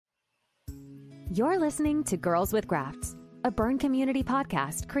You're listening to Girls with Grafts, a burn community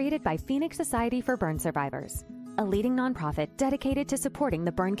podcast created by Phoenix Society for Burn Survivors, a leading nonprofit dedicated to supporting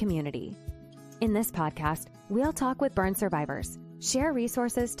the burn community. In this podcast, we'll talk with burn survivors, share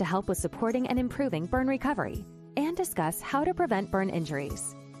resources to help with supporting and improving burn recovery, and discuss how to prevent burn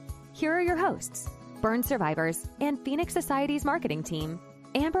injuries. Here are your hosts, burn survivors and Phoenix Society's marketing team,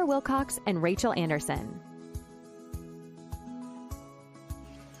 Amber Wilcox and Rachel Anderson.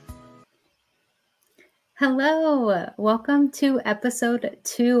 Hello, welcome to episode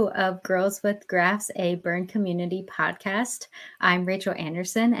 2 of Girls with Grafts, a burn community podcast. I'm Rachel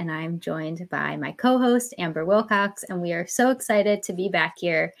Anderson and I'm joined by my co-host Amber Wilcox, and we are so excited to be back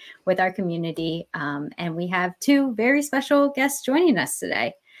here with our community. And we have 2 very special guests joining us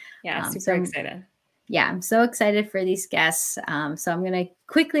today. Yeah, super excited. Yeah, I'm so excited for these guests. So I'm going to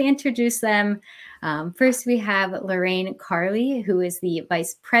quickly introduce them. First, we have Lorraine Carley, who is the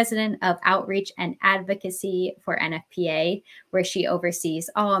Vice President of Outreach and Advocacy for NFPA, where she oversees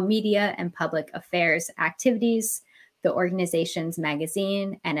all media and public affairs activities, the organization's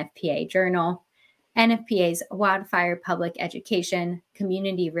magazine, NFPA Journal, NFPA's Wildfire Public Education,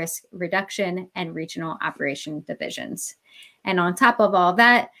 Community Risk Reduction, and Regional Operation Divisions. And on top of all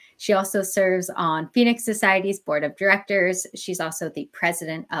that, she also serves on Phoenix Society's Board of Directors. She's also the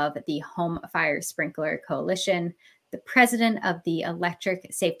president of the Home Fire Sprinkler Coalition, the president of the Electric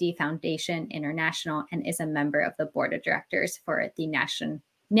Safety Foundation International, and is a member of the Board of Directors for the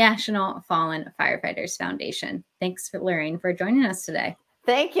National Fallen Firefighters Foundation. Thanks, Lorraine, for joining us today.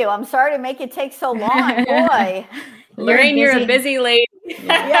 Thank you. I'm sorry to make it take so long. Boy. Lorraine, you're a busy lady.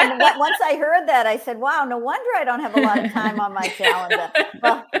 Yeah, once I heard that, I said, wow, no wonder I don't have a lot of time on my calendar.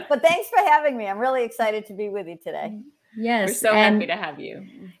 Well, but thanks for having me. I'm really excited to be with you today. Yes. We're so happy to have you.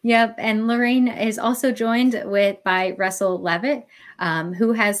 Yep. And Lorraine is also joined by Russell Levitt,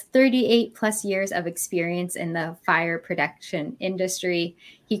 who has 38 plus years of experience in the fire protection industry.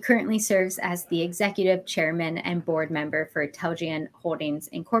 He currently serves as the executive chairman and board member for Telgian Holdings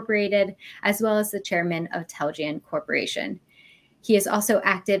Incorporated, as well as the chairman of Telgian Corporation. He is also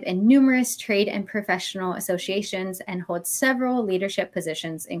active in numerous trade and professional associations and holds several leadership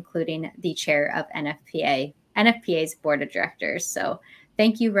positions, including the chair of NFPA's board of directors. So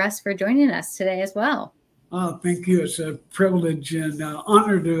thank you, Russ, for joining us today as well. Thank you. It's a privilege and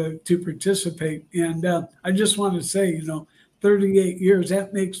honor to participate. And I just want to say, 38 years,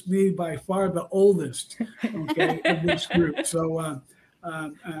 that makes me by far the oldest, okay, of this group. So,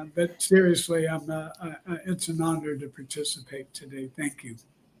 but seriously, it's an honor to participate today. Thank you.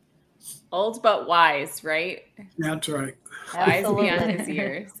 Old but wise, right? That's right. Wise beyond his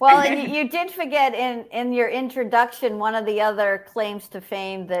years. Well, and you did forget in your introduction, one of the other claims to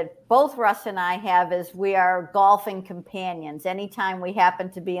fame that both Russ and I have is we are golfing companions. Anytime we happen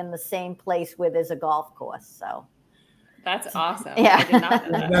to be in the same place where there's a golf course. So that's awesome. Yeah. I did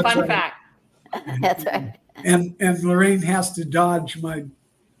not know that. Fun right. fact. That's right. And Lorraine has to dodge my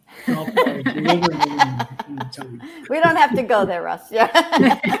golf ball. We don't have to go there, Russ. Yeah.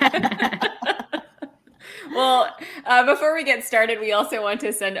 Well, before we get started, we also want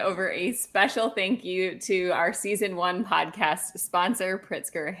to send over a special thank you to our season 1 podcast sponsor,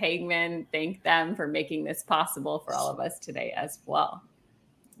 Pritzker Hagman. Thank them for making this possible for all of us today as well.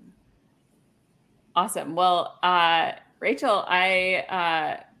 Awesome. Well, Rachel,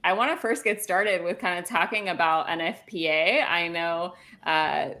 I want to first get started with kind of talking about NFPA. I know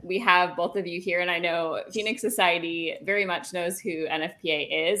we have both of you here, and I know Phoenix Society very much knows who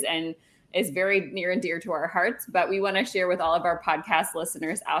NFPA is and is very near and dear to our hearts, but we want to share with all of our podcast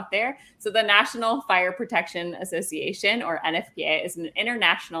listeners out there. So the National Fire Protection Association, or NFPA, is an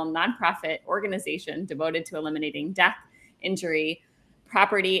international nonprofit organization devoted to eliminating death, injury,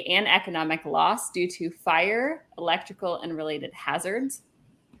 property, and economic loss due to fire, electrical, and related hazards.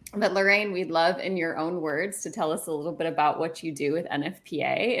 But Lorraine, we'd love, in your own words, to tell us a little bit about what you do with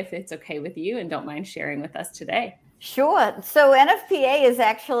NFPA, if it's okay with you, and don't mind sharing with us today. Sure. So NFPA is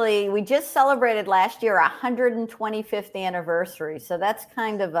actually, we just celebrated last year our 125th anniversary. So that's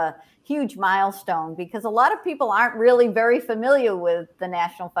kind of a huge milestone because a lot of people aren't really very familiar with the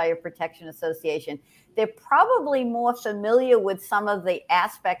National Fire Protection Association. They're probably more familiar with some of the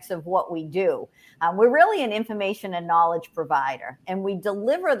aspects of what we do. We're really an information and knowledge provider, and we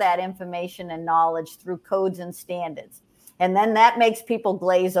deliver that information and knowledge through codes and standards. And then that makes people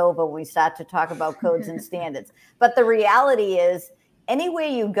glaze over when we start to talk about codes and standards. But the reality is, anywhere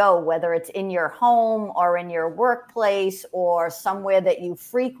you go, whether it's in your home or in your workplace or somewhere that you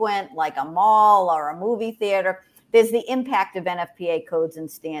frequent, like a mall or a movie theater, there's the impact of NFPA codes and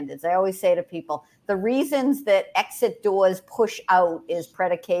standards. I always say to people, the reasons that exit doors push out is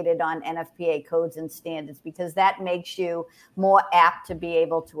predicated on NFPA codes and standards, because that makes you more apt to be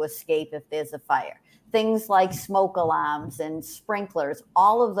able to escape if there's a fire. Things like smoke alarms and sprinklers,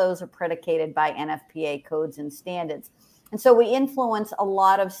 all of those are predicated by NFPA codes and standards. And so we influence a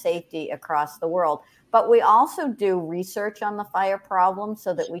lot of safety across the world. But we also do research on the fire problem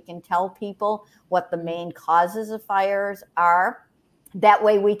so that we can tell people what the main causes of fires are. That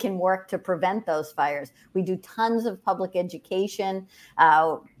way we can work to prevent those fires. We do tons of public education,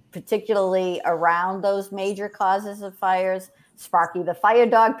 particularly around those major causes of fires. Sparky the fire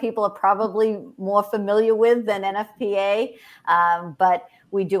dog, people are probably more familiar with than NFPA, but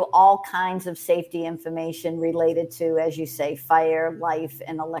we do all kinds of safety information related to, as you say, fire, life,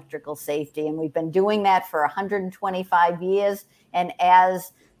 and electrical safety. And we've been doing that for 125 years. And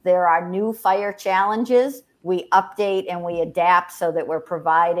as there are new fire challenges, we update and we adapt so that we're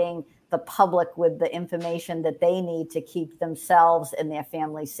providing the public with the information that they need to keep themselves and their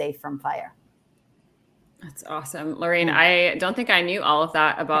families safe from fire. That's awesome. Lorraine, I don't think I knew all of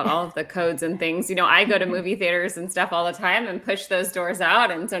that about all of the codes and things. You know, I go to movie theaters and stuff all the time and push those doors out.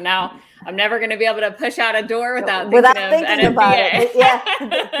 And so now I'm never going to be able to push out a door without thinking about it. Yeah.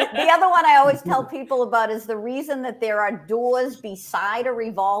 The other one I always tell people about is the reason that there are doors beside a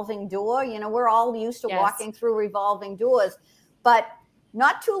revolving door. You know, we're all used to walking through revolving doors, but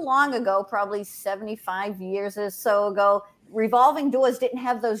not too long ago, probably 75 years or so ago, revolving doors didn't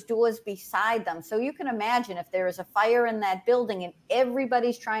have those doors beside them. So you can imagine if there is a fire in that building and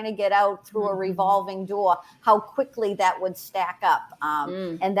everybody's trying to get out through a revolving door, how quickly that would stack up.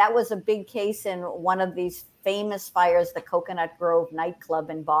 And that was a big case in one of these famous fires, the Coconut Grove nightclub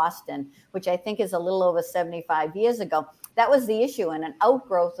in Boston, which I think is a little over 75 years ago. That was the issue. And an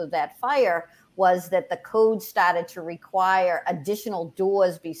outgrowth of that fire was that the code started to require additional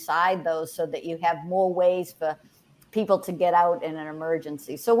doors beside those so that you have more ways for people to get out in an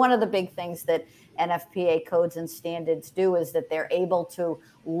emergency. So one of the big things that NFPA codes and standards do is that they're able to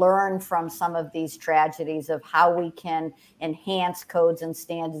learn from some of these tragedies of how we can enhance codes and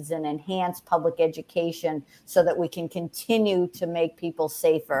standards and enhance public education so that we can continue to make people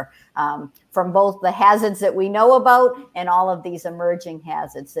safer from both the hazards that we know about and all of these emerging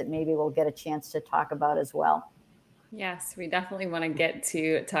hazards that maybe we'll get a chance to talk about as well. Yes, we definitely want to get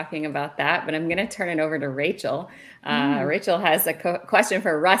to talking about that, but I'm going to turn it over to Rachel. Rachel has a question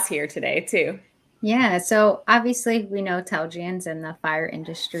for Russ here today, too. Yeah, so obviously we know Telgian's in the fire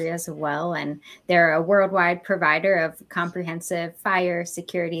industry as well, and they're a worldwide provider of comprehensive fire,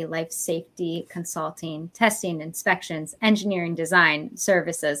 security, life safety, consulting, testing, inspections, engineering, design,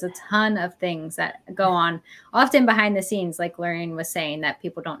 services, a ton of things that go on often behind the scenes, like Lorraine was saying, that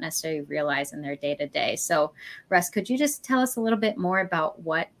people don't necessarily realize in their day-to-day. So Russ, could you just tell us a little bit more about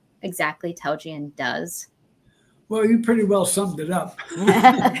what exactly Telgian does? Well, you pretty well summed it up.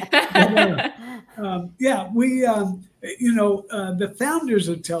 The founders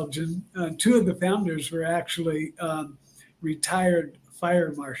of Telgian, two of the founders were actually retired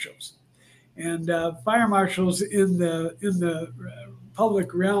fire marshals, and fire marshals in the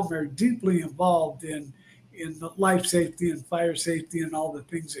public realm are deeply involved in the life safety and fire safety and all the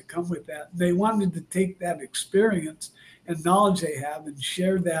things that come with that. And they wanted to take that experience and knowledge they have and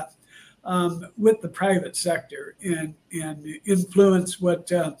share that with the private sector and influence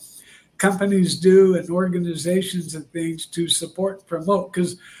what companies do and organizations and things to support and promote.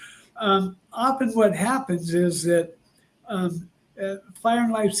 Because often what happens is that fire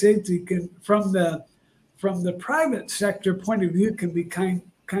and life safety can, from the private sector point of view, can be kind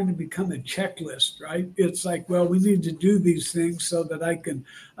of become a checklist, right? It's like, well, we need to do these things so that I can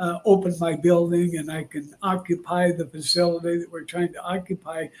open my building and I can occupy the facility that we're trying to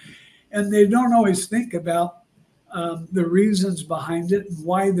occupy. And they don't always think about the reasons behind it and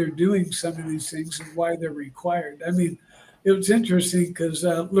why they're doing some of these things and why they're required. I mean, it was interesting because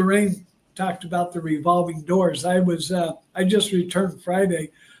Lorraine talked about the revolving doors. I just returned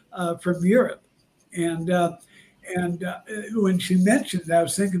Friday from Europe, and when she mentioned it, I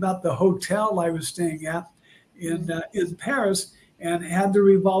was thinking about the hotel I was staying at in Paris, and it had the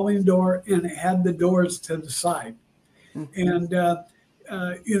revolving door and it had the doors to the side, and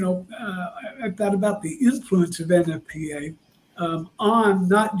I thought about the influence of NFPA on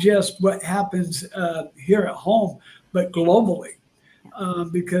not just what happens here at home, but globally.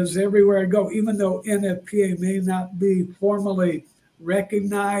 Because everywhere I go, even though NFPA may not be formally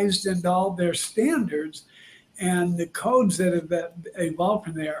recognized and all their standards and the codes that have evolved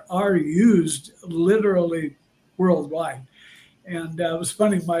from there are used literally worldwide. And it was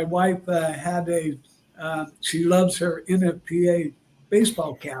funny, my wife had a she loves her NFPA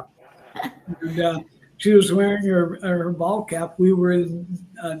baseball cap. And she was wearing her ball cap. We were in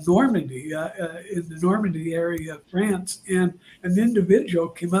Normandy, in the Normandy area of France, and an individual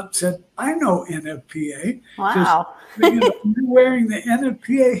came up and said, "I know NFPA." Wow. Just, you're wearing the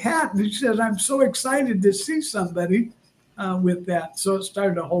NFPA hat. And she said, "I'm so excited to see somebody with that." So it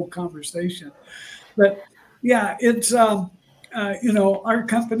started a whole conversation. But yeah, it's, our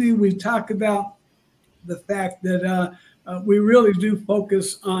company, we talk about the fact that we really do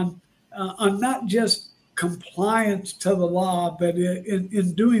focus on not just compliance to the law, but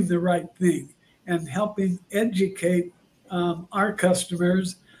in doing the right thing and helping educate our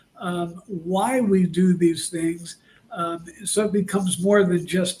customers why we do these things. So it becomes more than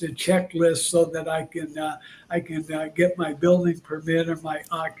just a checklist so that I can get my building permit or my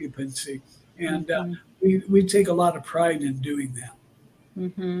occupancy. And we take a lot of pride in doing that.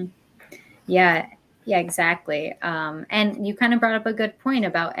 Mm-hmm. Yeah, exactly. And you kind of brought up a good point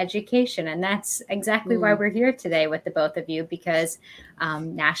about education. And that's exactly why we're here today with the both of you, because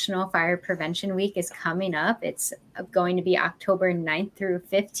National Fire Prevention Week is coming up. It's going to be October 9th through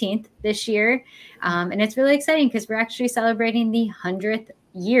 15th this year. And it's really exciting because we're actually celebrating the 100th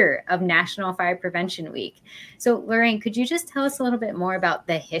year of National Fire Prevention Week. So Lorraine, could you just tell us a little bit more about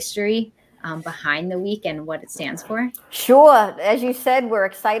the history behind the week and what it stands for? Sure. As you said, we're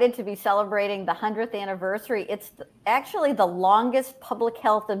excited to be celebrating the 100th anniversary. It's actually the longest public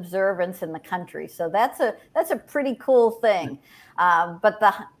health observance in the country. So that's a pretty cool thing. But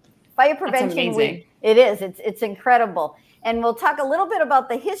the Fire Prevention Week, it is. It's incredible. And we'll talk a little bit about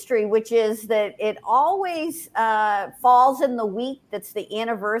the history, which is that it always falls in the week that's the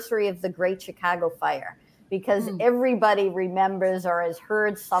anniversary of the Great Chicago Fire. Because everybody remembers or has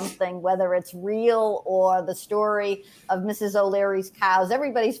heard something, whether it's real or the story of Mrs. O'Leary's cows.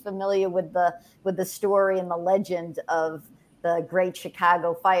 Everybody's familiar with the story and the legend of the Great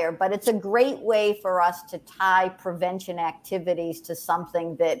Chicago Fire. But it's a great way for us to tie prevention activities to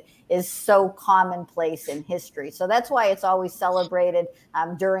something that is so commonplace in history. So that's why it's always celebrated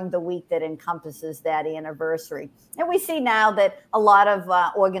during the week that encompasses that anniversary. And we see now that a lot of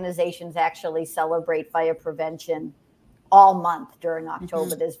organizations actually celebrate fire prevention all month during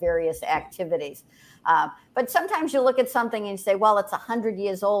October. There's various activities. But sometimes you look at something and you say, well, it's 100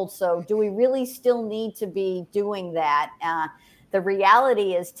 years old, so do we really still need to be doing that? The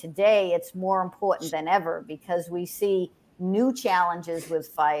reality is today it's more important than ever because we see new challenges with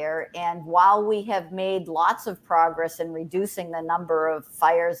fire. And while we have made lots of progress in reducing the number of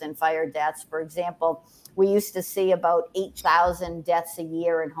fires and fire deaths, for example, we used to see about 8,000 deaths a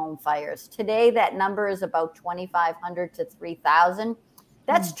year in home fires. Today, that number is about 2,500 to 3,000.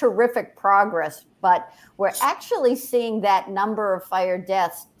 That's terrific progress, but we're actually seeing that number of fire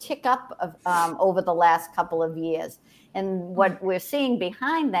deaths tick up over the last couple of years. And what we're seeing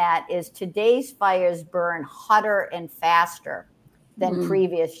behind that is today's fires burn hotter and faster than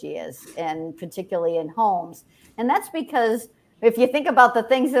previous years, and particularly in homes. And that's because if you think about the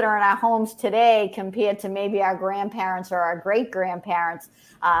things that are in our homes today compared to maybe our grandparents or our great-grandparents,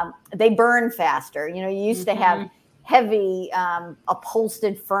 they burn faster. You used to have heavy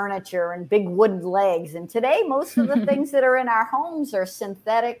upholstered furniture and big wooden legs. And today, most of the things that are in our homes are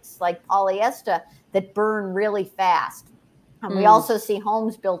synthetics like polyester that burn really fast. We also see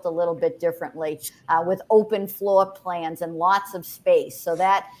homes built a little bit differently with open floor plans and lots of space. So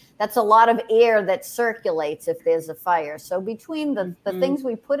that's a lot of air that circulates if there's a fire. So between the things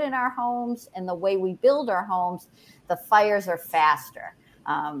we put in our homes and the way we build our homes, the fires are faster.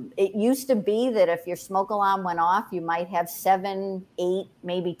 It used to be that if your smoke alarm went off, you might have 7, 8,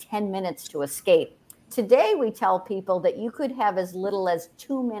 maybe 10 minutes to escape. Today, we tell people that you could have as little as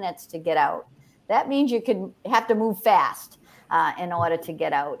 2 minutes to get out. That means you have to move fast in order to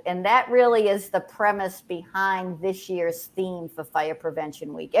get out. And that really is the premise behind this year's theme for Fire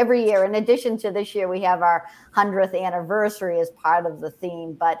Prevention Week. Every year, in addition to this year, we have our 100th anniversary as part of the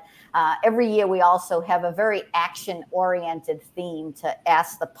theme. But every year, we also have a very action-oriented theme to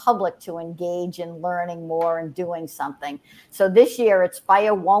ask the public to engage in learning more and doing something. So this year, it's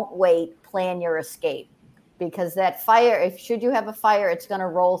Fire Won't Wait, Plan Your Escape. Because that fire, should you have a fire, it's going to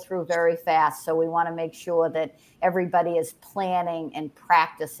roll through very fast. So we want to make sure that everybody is planning and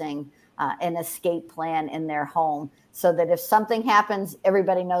practicing an escape plan in their home so that if something happens,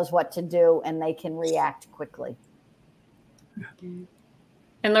 everybody knows what to do and they can react quickly. And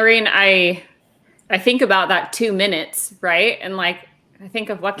Lorraine, I think about that 2 minutes, right? And I think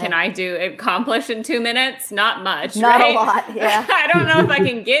of what can I do, accomplish in 2 minutes? Not much, Not right? a lot, yeah. I don't know if I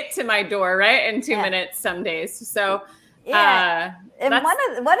can get to my door, right, in 2 minutes some days. So Yeah. And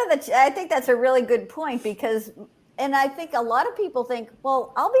I think that's a really good point because, and I think a lot of people think,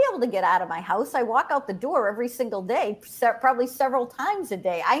 well, I'll be able to get out of my house. I walk out the door every single day, probably several times a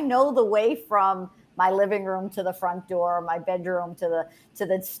day. I know the way from my living room to the front door, my bedroom to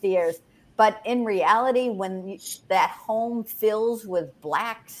the stairs. But in reality, when that home fills with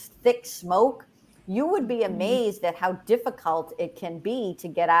black, thick smoke, you would be amazed at how difficult it can be to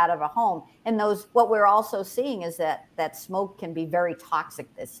get out of a home. And what we're also seeing is that smoke can be very toxic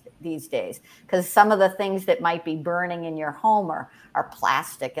these days, because some of the things that might be burning in your home are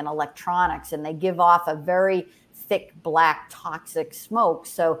plastic and electronics, and they give off a very thick, black, toxic smoke.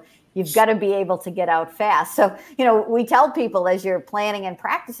 So you've got to be able to get out fast. So, we tell people as you're planning and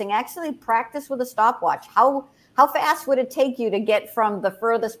practicing, actually practice with a stopwatch. How fast would it take you to get from the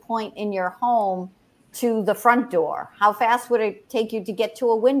furthest point in your home to the front door? How fast would it take you to get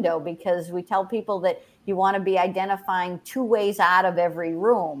to a window? Because we tell people that you want to be identifying 2 ways out of every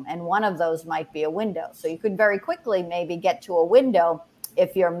room, and one of those might be a window. So you could very quickly maybe get to a window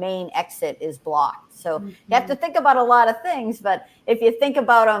if your main exit is blocked. So you have to think about a lot of things, but if you think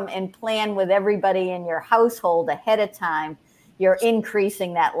about them and plan with everybody in your household ahead of time, you're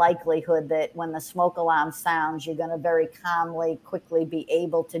increasing that likelihood that when the smoke alarm sounds, you're going to very calmly, quickly be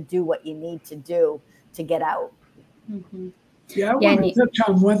able to do what you need to do to get out. Mm-hmm. Yeah, I want to touch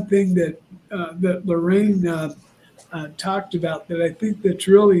on one thing that Lorraine talked about that I think that's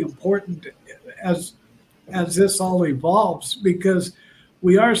really important as this all evolves, because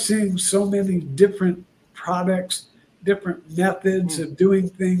we are seeing so many different products, different methods of doing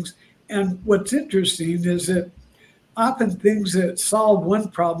things. And what's interesting is that often things that solve one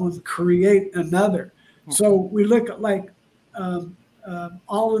problem create another. So we look at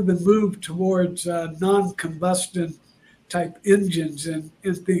all of the move towards non-combustion type engines and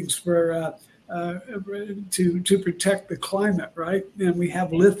things for to protect the climate, right? And we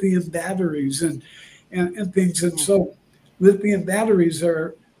have lithium batteries and things. And so lithium batteries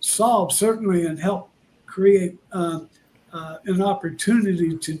are solved certainly and help create an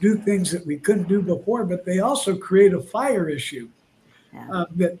opportunity to do things that we couldn't do before, but they also create a fire issue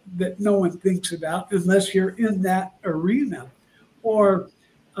that no one thinks about unless you're in that arena. Or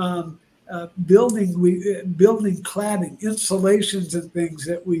building cladding, insulations and things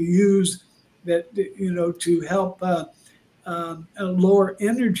that we use that to help lower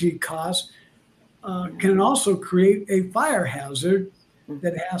energy costs can also create a fire hazard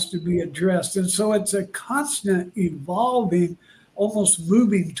that has to be addressed. And so it's a constant evolving, almost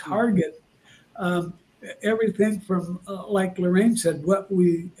moving target. Everything from, like Lorraine said, what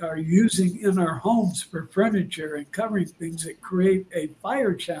we are using in our homes for furniture and covering things that create a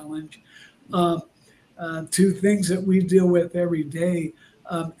fire challenge, to things that we deal with every day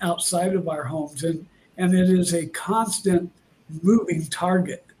outside of our homes. And it is a constant moving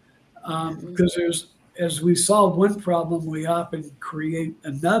target because as we solve one problem, we often create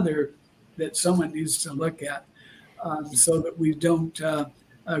another that someone needs to look at so that we don't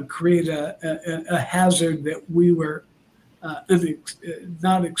create a hazard that we were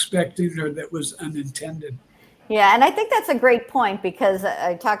not expecting or that was unintended. Yeah, and I think that's a great point, because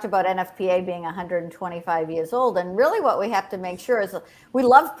I talked about NFPA being 125 years old, and really what we have to make sure is we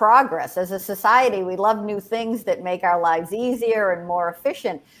love progress. As a society, we love new things that make our lives easier and more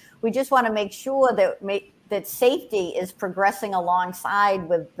efficient. We just want to make sure that safety is progressing alongside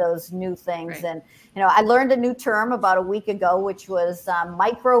with those new things. Right. And, I learned a new term about a week ago, which was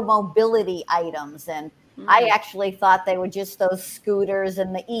micro-mobility items. And I actually thought they were just those scooters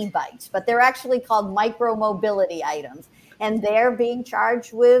and the e-bikes, but they're actually called micro-mobility items. And they're being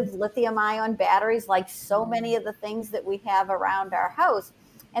charged with lithium-ion batteries, like so many of the things that we have around our house.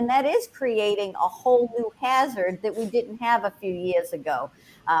 And that is creating a whole new hazard that we didn't have a few years ago.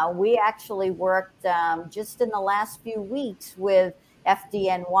 We actually worked just in the last few weeks with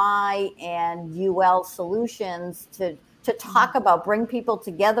FDNY and UL Solutions to talk about, bring people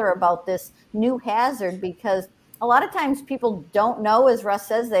together about this new hazard, because a lot of times people don't know, as Russ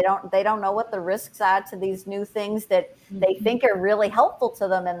says, they don't know what the risks are to these new things that they think are really helpful to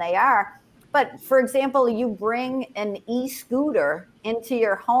them, and they are. But for example, you bring an e-scooter into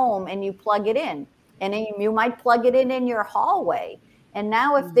your home and you plug it in, and you might plug it in your hallway. And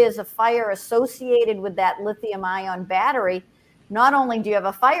now if there's a fire associated with that lithium-ion battery, not only do you have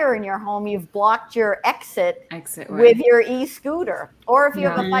a fire in your home, you've blocked your exit with your e-scooter. Or if you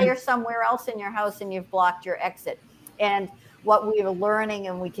have a fire somewhere else in your house and you've blocked your exit. And what we are learning,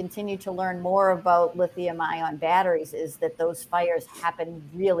 and we continue to learn more about lithium-ion batteries, is that those fires happen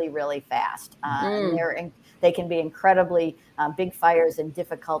really, really fast. And they can be incredibly big fires and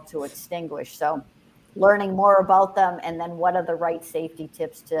difficult to extinguish. So learning more about them, and then what are the right safety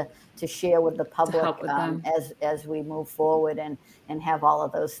tips to share with the public as we move forward and have all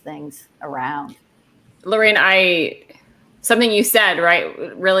of those things around. Lorraine, something you said,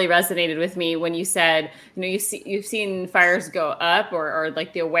 right, really resonated with me when you said, you've seen fires go up or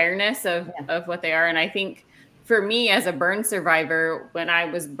like the awareness of what they are. And I think for me as a burn survivor, when I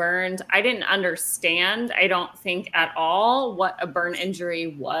was burned, I didn't understand, I don't think at all, what a burn injury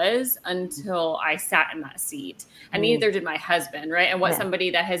was until I sat in that seat. And neither did my husband, right? And what somebody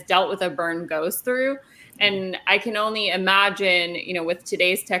that has dealt with a burn goes through. And I can only imagine, with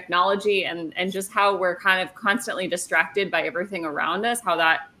today's technology and just how we're kind of constantly distracted by everything around us, how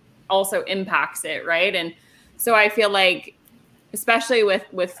that also impacts it, right? And so I feel like, especially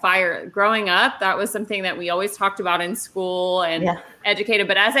with fire, growing up, that was something that we always talked about in school and educated.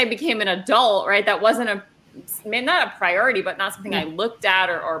 But as I became an adult, right, that wasn't not a priority, but not something I looked at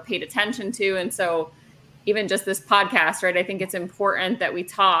or paid attention to. And so even just this podcast, right, I think it's important that we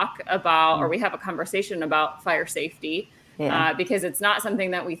talk about or we have a conversation about fire safety because it's not something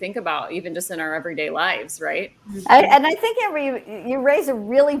that we think about even just in our everyday lives, right? And I think you raise a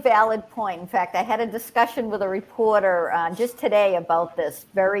really valid point. In fact, I had a discussion with a reporter just today about this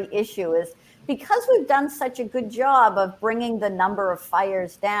very issue. Is because we've done such a good job of bringing the number of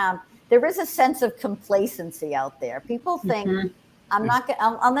fires down, there is a sense of complacency out there. People think,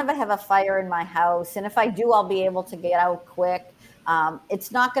 I'll never have a fire in my house. And if I do, I'll be able to get out quick.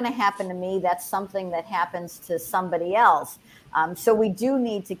 It's not going to happen to me. That's something that happens to somebody else. So we do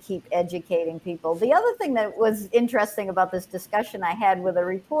need to keep educating people. The other thing that was interesting about this discussion I had with a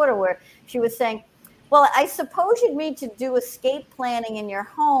reporter where she was saying, well, I suppose you'd need to do escape planning in your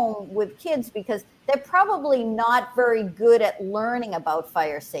home with kids because they're probably not very good at learning about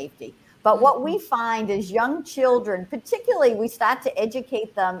fire safety. But what we find is young children, particularly we start to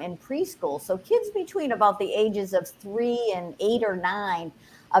educate them in preschool. So kids between about the ages of 3 and 8 or 9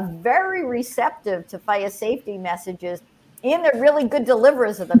 are very receptive to fire safety messages. And they're really good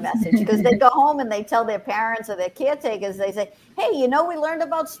deliverers of the message because they go home and they tell their parents or their caretakers, they say, hey, we learned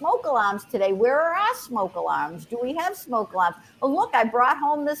about smoke alarms today. Where are our smoke alarms? Do we have smoke alarms? Well, look, I brought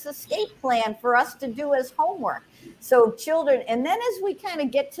home this escape plan for us to do as homework. So children, and then as we kind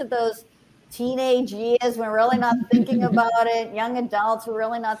of get to those teenage years, we're really not thinking about it. Young adults, we're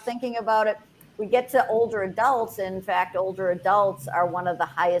really not thinking about it. We get to older adults. In fact, older adults are one of the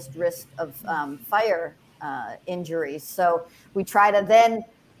highest risk of fire injuries. So we try to then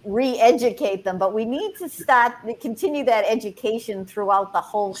re-educate them, but we need to continue that education throughout the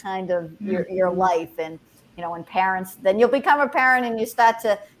whole kind of your life. And, when parents, then you'll become a parent and you start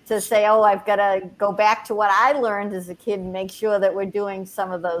to say, oh, I've got to go back to what I learned as a kid and make sure that we're doing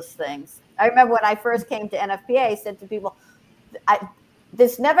some of those things. I remember when I first came to NFPA, I said to people,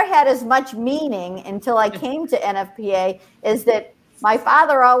 this never had as much meaning until I came to NFPA, is that my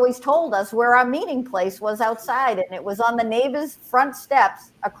father always told us where our meeting place was outside, and it was on the neighbor's front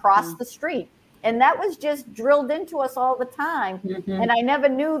steps across the street. And that was just drilled into us all the time. Mm-hmm. And I never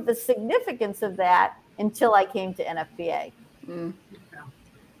knew the significance of that until I came to NFPA.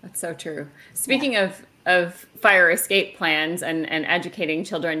 That's so true. Speaking of fire escape plans and educating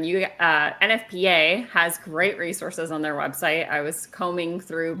children, NFPA has great resources on their website. I was combing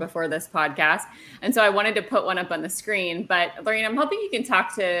through before this podcast, and so I wanted to put one up on the screen. But Lorraine, I'm hoping you can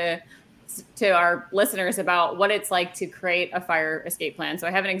talk to our listeners about what it's like to create a fire escape plan. So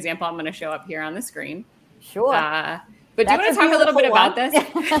I have an example I'm going to show up here on the screen. Sure. But do you want to talk a little bit about this?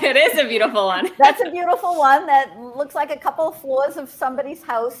 It is a beautiful one. That's a beautiful one that looks like a couple of floors of somebody's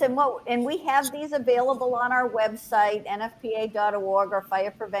house. And we have these available on our website, nfpa.org or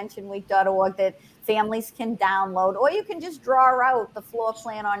firepreventionweek.org, that families can download, or you can just draw out the floor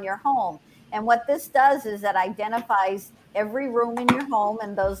plan on your home. And what this does is that identifies every room in your home,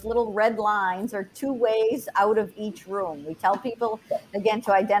 and those little red lines are 2 ways out of each room. We tell people, again,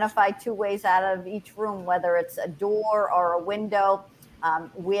 to identify 2 ways out of each room, whether it's a door or a window,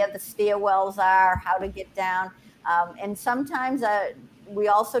 where the stairwells are, how to get down. And sometimes we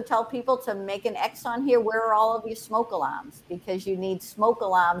also tell people to make an X on here, where are all of your smoke alarms? Because you need smoke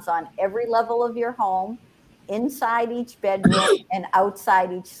alarms on every level of your home, inside each bedroom and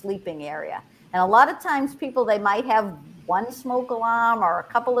outside each sleeping area. And a lot of times people, they might have one smoke alarm or a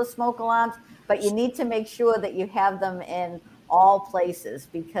couple of smoke alarms, but you need to make sure that you have them in all places,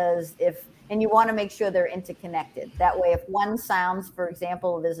 because and you want to make sure they're interconnected. That way, if one sounds, for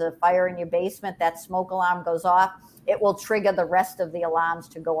example, there's a fire in your basement, that smoke alarm goes off, it will trigger the rest of the alarms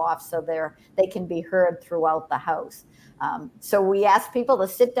to go off so they can be heard throughout the house. So we ask people to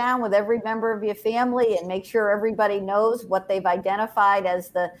sit down with every member of your family and make sure everybody knows what they've identified as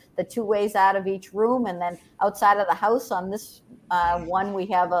the 2 ways out of each room. And then outside of the house on this one, we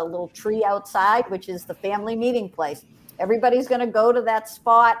have a little tree outside, which is the family meeting place. Everybody's going to go to that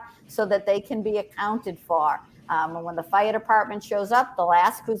spot so that they can be accounted for. And when the fire department shows up, they'll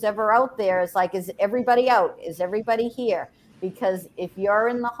ask who's ever out there, is like, is everybody out? Is everybody here? Because if you're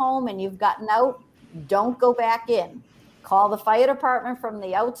in the home and you've gotten out, don't go back in. Call the fire department from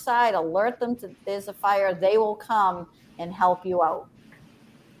the outside, alert them to there's a fire. They will come and help you out.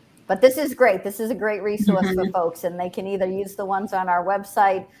 But this is great. This is a great resource for folks, and they can either use the ones on our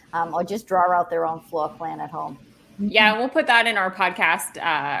website or just draw out their own floor plan at home. Yeah, we'll put that in our podcast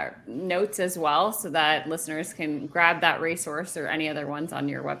notes as well so that listeners can grab that resource or any other ones on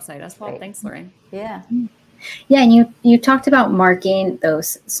your website as well. Great. Thanks, Lorraine. Yeah. Yeah, and you talked about marking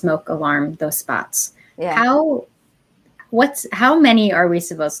those smoke alarm, those spots. Yeah. How many are we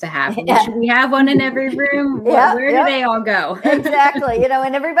supposed to have? Yeah. Should we have one in every room? Where do they all go? Exactly.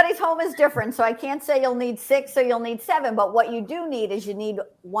 And everybody's home is different. So I can't say you'll need 6 or you'll need 7, but what you do need is you need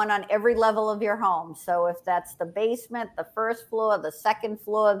one on every level of your home. So if that's the basement, the first floor, the second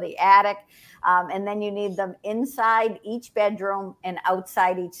floor, the attic, and then you need them inside each bedroom and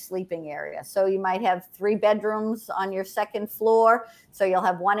outside each sleeping area. So you might have 3 bedrooms on your second floor. So you'll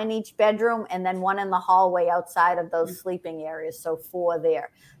have one in each bedroom and then one in the hallway outside of those sleeping areas. So 4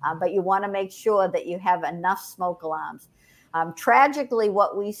 there. But you want to make sure that you have enough smoke alarms. Tragically,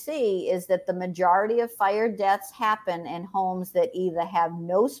 what we see is that the majority of fire deaths happen in homes that either have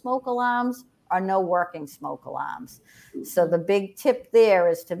no smoke alarms or no working smoke alarms. So the big tip there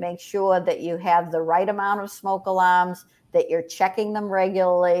is to make sure that you have the right amount of smoke alarms, that you're checking them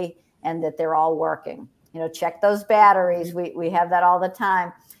regularly, and that they're all working. Check those batteries. We have that all the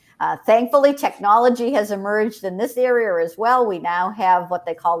time. Thankfully, technology has emerged in this area as well. We now have what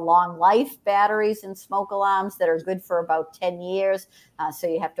they call long life batteries and smoke alarms that are good for about 10 years. So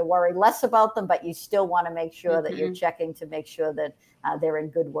you have to worry less about them, but you still want to make sure that you're checking to make sure that they're in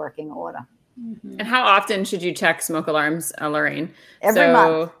good working order. And how often should you check smoke alarms, Lorraine? Every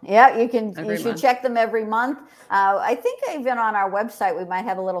month. Yeah, you should month. check them every month. I think even on our website, we might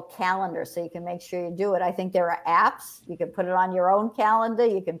have a little calendar so you can make sure you do it. I think there are apps. You can put it on your own calendar.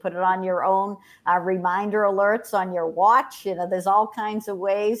 You can put it on your own reminder alerts on your watch. There's all kinds of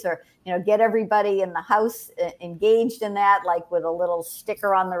ways, or, get everybody in the house engaged in that, like with a little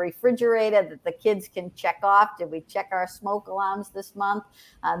sticker on the refrigerator that the kids can check off. Did we check our smoke alarms this month?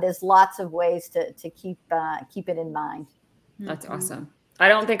 There's lots of ways to keep it in mind. That's awesome. I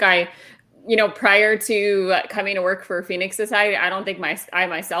don't think prior to coming to work for Phoenix Society, I don't think I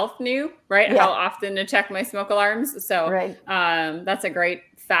myself knew, how often to check my smoke alarms. So that's a great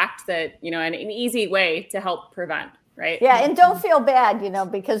fact that, an easy way to help prevent. Right. Yeah. And don't feel bad,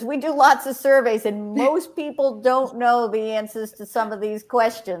 because we do lots of surveys and most people don't know the answers to some of these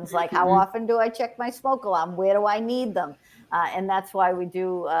questions, like how often do I check my smoke alarm? Where do I need them? And that's why we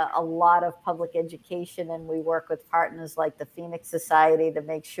do a lot of public education, and we work with partners like the Phoenix Society to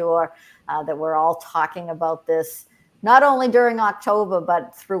make sure that we're all talking about this, not only during October,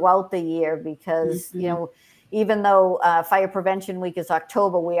 but throughout the year, because, even though Fire Prevention Week is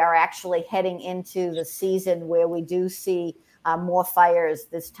October, we are actually heading into the season where we do see more fires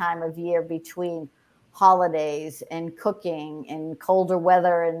this time of year between holidays and cooking and colder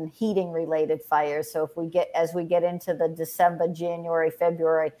weather and heating related fires. So as we get into the December, January,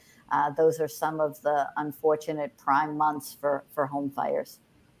 February, those are some of the unfortunate prime months for home fires.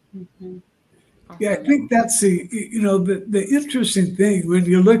 Mm-hmm. Yeah, I think that's the interesting thing when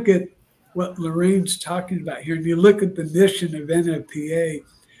you look at what Lorraine's talking about here, and you look at the mission of NFPA,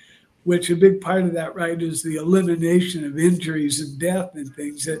 which a big part of that, right, is the elimination of injuries and death and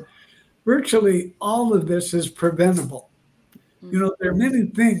things, that virtually all of this is preventable. There are many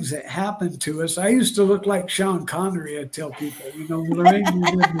things that happen to us. I used to look like Sean Connery, I tell people, Lorraine,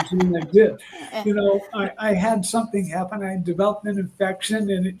 I did. I had something happen. I developed an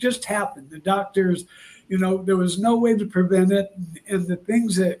infection and it just happened. The doctors, there was no way to prevent it. And the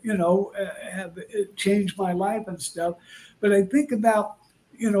things that, have changed my life and stuff. But I think about,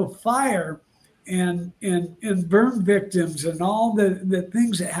 fire and burn victims and all the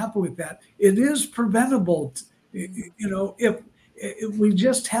things that happen with that. It is preventable, if we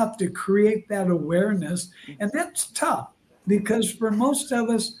just have to create that awareness. And that's tough because for most of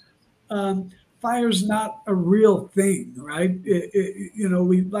us, fire's not a real thing, right?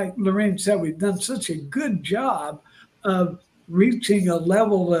 We, like Lorraine said, we've done such a good job of reaching a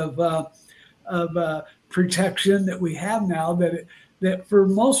level of protection that we have now that for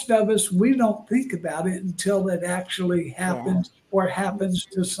most of us, we don't think about it until it actually happens or happens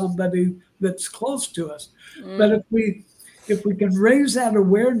to somebody that's close to us. But if we can raise that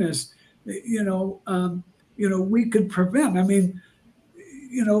awareness, we could prevent. I mean,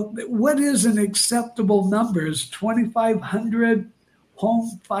 what is an acceptable number? Is 2,500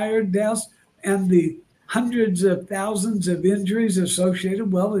 home fire deaths and the hundreds of thousands of injuries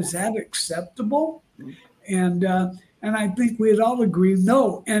associated? Well, is that acceptable? And I think we'd all agree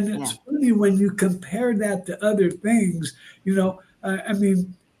no. And it's funny when you compare that to other things. The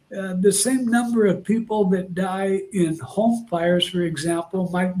same number of people that die in home fires, for example,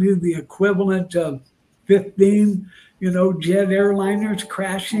 might be the equivalent of 15 jet airliners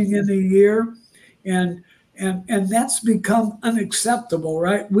crashing in a year. And that's become unacceptable,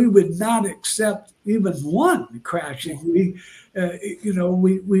 right? We would not accept even one crashing. We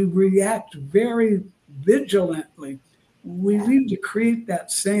react very vigilantly. We need to create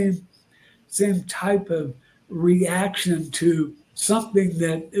that same type of reaction to something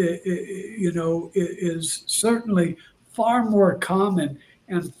that is certainly far more common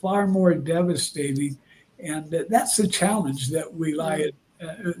and far more devastating. And that's the challenge that we lie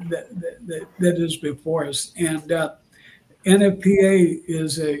that is before us. And NFPA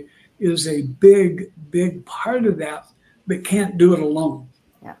is a big part of that, but can't do it alone.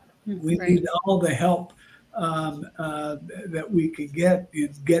 Yeah. We need all the help that we could get in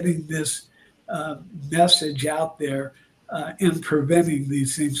getting this message out there and preventing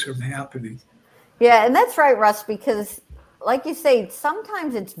these things from happening. Yeah, and that's right, Russ, because like you say,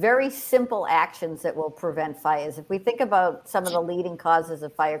 sometimes it's very simple actions that will prevent fires. If we think about some of the leading causes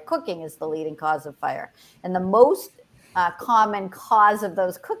of fire, cooking is the leading cause of fire. And the most common cause of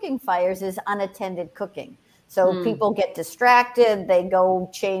those cooking fires is unattended cooking. So people get distracted, they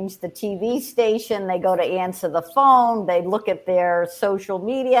go change the TV station, they go to answer the phone, they look at their social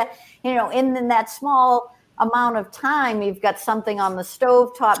media, in that small amount of time, you've got something on the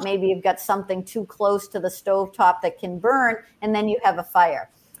stovetop, maybe you've got something too close to the stovetop that can burn, and then you have a fire.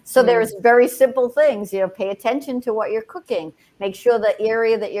 So there's very simple things, pay attention to what you're cooking. Make sure the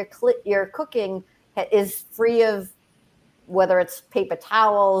area that you're cooking is free of whether it's paper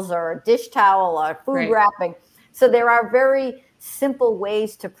towels or a dish towel or food wrapping. So there are very simple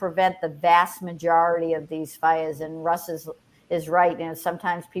ways to prevent the vast majority of these fires. And Russ is right.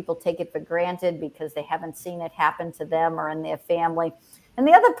 Sometimes people take it for granted because they haven't seen it happen to them or in their family. And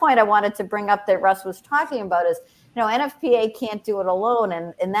the other point I wanted to bring up that Russ was talking about is, NFPA can't do it alone.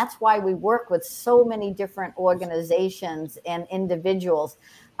 And that's why we work with so many different organizations and individuals.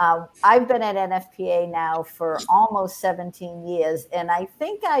 I've been at NFPA now for almost 17 years, and I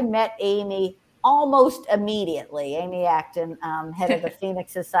think I met Amy almost immediately, Amy Acton, head of the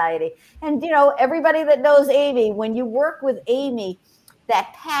Phoenix Society. And, everybody that knows Amy, when you work with Amy,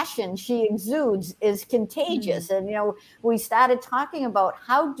 that passion she exudes is contagious. And, we started talking about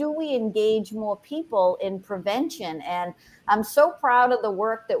how do we engage more people in prevention. And I'm so proud of the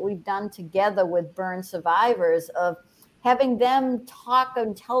work that we've done together with burn survivors of having them talk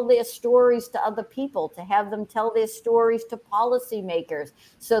and tell their stories to other people, to have them tell their stories to policymakers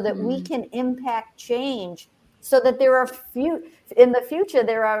so that we can impact change, so that in the future,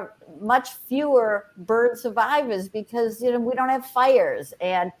 there are much fewer burn survivors because, we don't have fires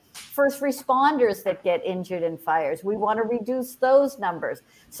and first responders that get injured in fires. We want to reduce those numbers.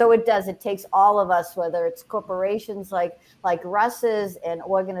 So it takes all of us, whether it's corporations like Russ's and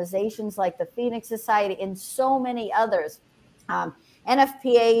organizations like the Phoenix Society and so many others.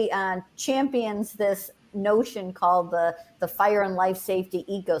 NFPA champions this notion called the fire and life safety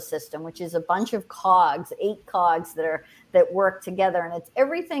ecosystem, which is a bunch of cogs, 8 cogs that work together. And it's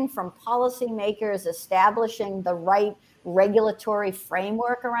everything from policymakers establishing the right regulatory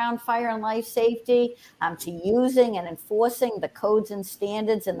framework around fire and life safety, to using and enforcing the codes and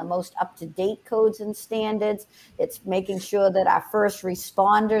standards and the most up-to-date codes and standards. It's making sure that our first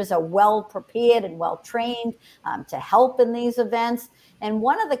responders are well prepared and well trained to help in these events. And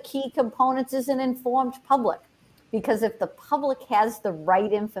one of the key components is an informed public, because if the public has the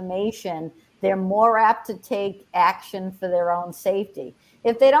right information, they're more apt to take action for their own safety.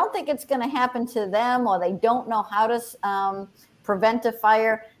 If they don't think it's going to happen to them, or they don't know how to prevent a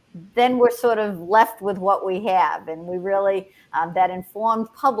fire, then we're sort of left with what we have. And we really, that informed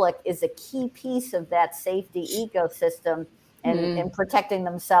public is a key piece of that safety ecosystem and protecting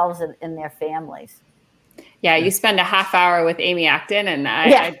themselves and their families. Yeah, you spend a half hour with Amy Acton, and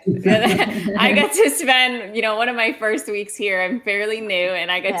I get to spend, one of my first weeks here. I'm fairly new,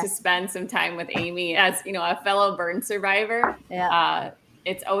 and I get to spend some time with Amy as, a fellow burn survivor. Yeah.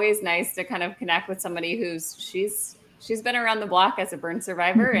 It's always nice to kind of connect with somebody she's been around the block as a burn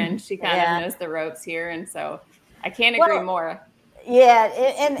survivor, and she kind of knows the ropes here. And so I can't agree more. Yeah.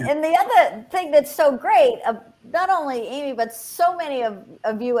 And the other thing that's so great, not only Amy, but so many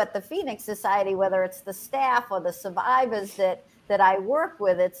of you at the Phoenix Society, whether it's the staff or the survivors that I work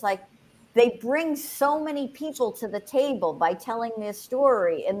with, it's like they bring so many people to the table by telling their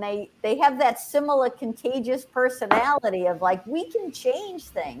story. And they have that similar contagious personality of like, we can change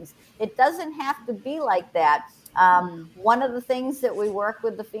things. It doesn't have to be like that. One of the things that we work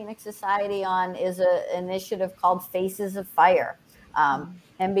with the Phoenix Society on is an initiative called Faces of Fire.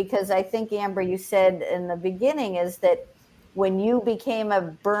 And because I think, Amber, you said in the beginning is that when you became a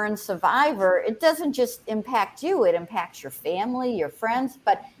burn survivor, it doesn't just impact you, it impacts your family, your friends.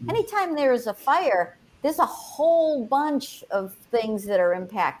 But anytime there is a fire, there's a whole bunch of things that are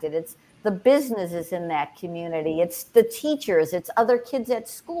impacted. It's the businesses in that community, it's the teachers, it's other kids at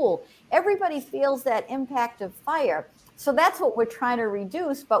school. Everybody feels that impact of fire. So that's what we're trying to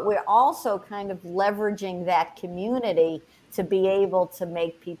reduce, but we're also kind of leveraging that community to be able to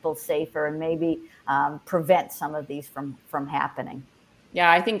make people safer and maybe prevent some of these from happening.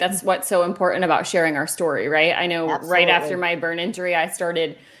 Yeah, I think that's what's so important about sharing our story, right? I know Right after my burn injury, I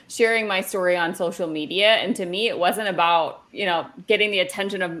started sharing my story on social media. And to me, it wasn't about, getting the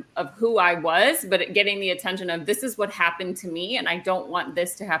attention of who I was, but getting the attention of this is what happened to me. And I don't want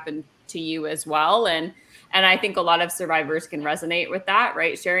this to happen to you as well. And I think a lot of survivors can resonate with that,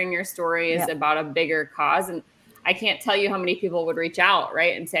 right? Sharing your story is about a bigger cause. And I can't tell you how many people would reach out,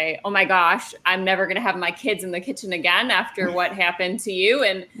 right, and say, oh my gosh, I'm never going to have my kids in the kitchen again after what happened to you.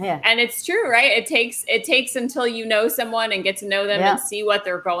 And it's true, right? It takes until you know someone and get to know them and see what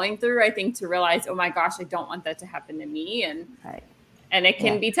they're going through, I think, to realize, oh my gosh, I don't want that to happen to me. And it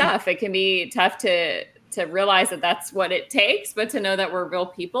can be tough. It can be tough to realize that that's what it takes, but to know that we're real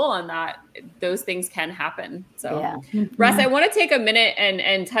people and that those things can happen. So Russ, I want to take a minute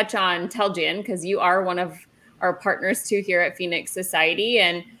and touch on Telgian, because you are one of our partners too here at Phoenix Society.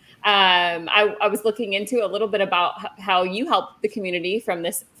 And I was looking into a little bit about how you help the community from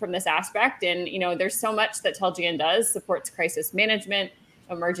this aspect. And, there's so much that Telgian does, supports crisis management,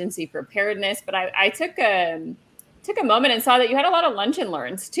 emergency preparedness. But I took a moment and saw that you had a lot of lunch and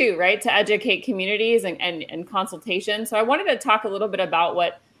learns too, right? To educate communities and consultation. So I wanted to talk a little bit about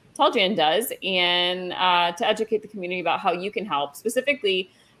what Telgian does and to educate the community about how you can help. Specifically,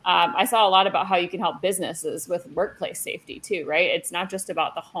 I saw a lot about how you can help businesses with workplace safety too, right? It's not just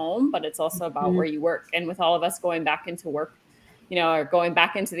about the home, but it's also about where you work. And with all of us going back into work, or going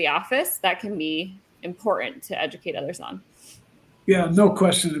back into the office, that can be important to educate others on. Yeah, no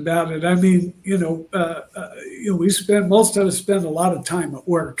question about it. I mean, most of us spend a lot of time at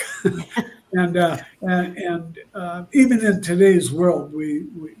work, and even in today's world,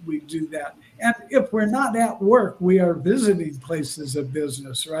 we do that. And if we're not at work, we are visiting places of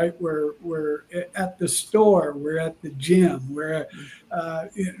business, right? We're at the store, we're at the gym, we're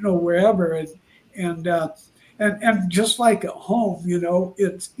wherever, and just like at home,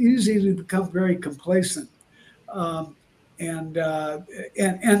 it's easy to become very complacent. And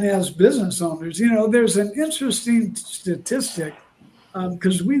as business owners, there's an interesting statistic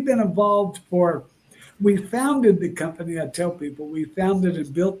because we've been involved we founded the company. I tell people we founded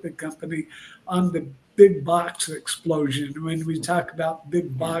and built the company on the big box explosion. When we talk about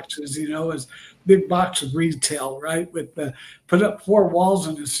big boxes, as big box of retail, right? Put up 4 walls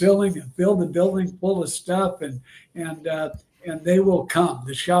and a ceiling and fill the building full of stuff, and they will come.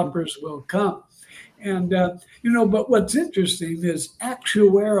 The shoppers will come. And, but what's interesting is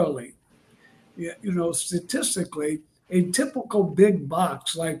actuarially, statistically, a typical big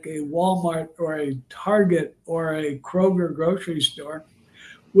box like a Walmart or a Target or a Kroger grocery store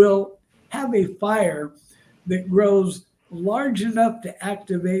will have a fire that grows large enough to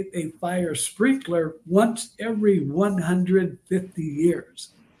activate a fire sprinkler once every 150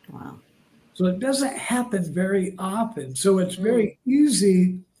 years. Wow. So it doesn't happen very often. So it's very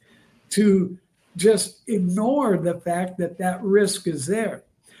easy to just ignore the fact that risk is there.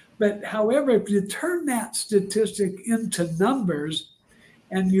 But however, if you turn that statistic into numbers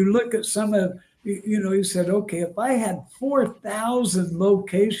and you look at some of, you said, okay, if I had 4,000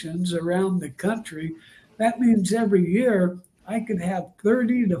 locations around the country, that means every year I could have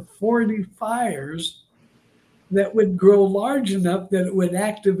 30 to 40 fires that would grow large enough that it would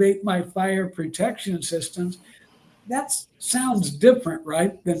activate my fire protection systems. that sounds different,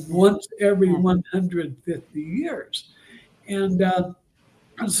 right? Than once every 150 years. And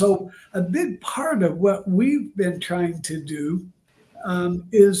so a big part of what we've been trying to do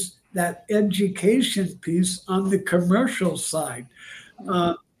is that education piece on the commercial side,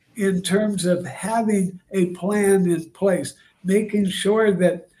 in terms of having a plan in place, making sure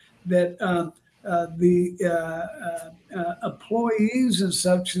that the employees and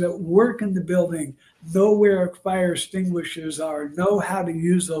such that work in the building know where fire extinguishers are, know how to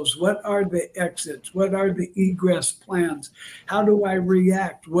use those. What are the exits? What are the egress plans? How do I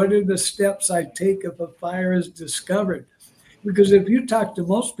react? What are the steps I take if a fire is discovered? Because if you talk to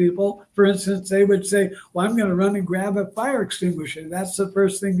most people, for instance, they would say, well, I'm going to run and grab a fire extinguisher. That's the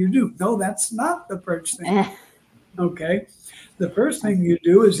first thing you do. No, that's not the first thing. Okay. The first thing you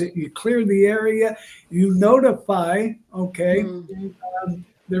do is that you clear the area, you notify,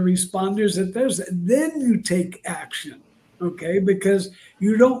 the responders that there's, then you take action, okay? Because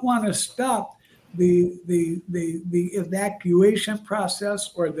you don't want to stop the evacuation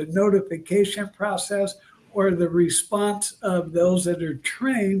process or the notification process or the response of those that are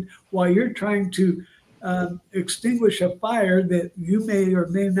trained while you're trying to extinguish a fire that you may or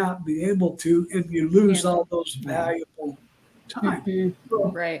may not be able to, and you lose all those valuable time.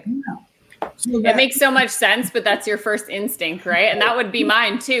 Right. So it makes so much sense, but that's your first instinct, right? And that would be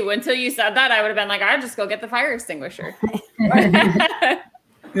mine too. Until you said that, I would have been like, I'll just go get the fire extinguisher.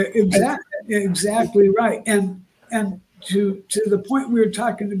 Exactly right. And to the point we were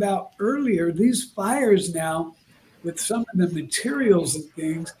talking about earlier, these fires now, with some of the materials and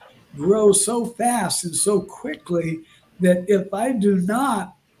things, grow so fast and so quickly that if I do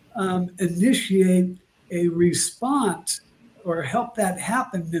not initiate a response or help that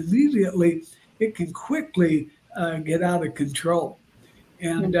happen immediately, it can quickly get out of control.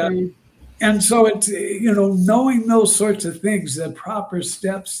 And so it's, knowing those sorts of things, the proper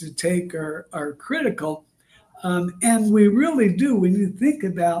steps to take are critical. And we really do, when you think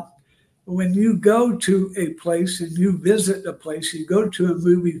about when you go to a place and you visit a place, you go to a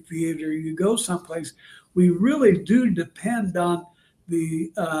movie theater, you go someplace, we really do depend on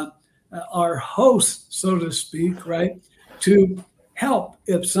our host, so to speak, right, to help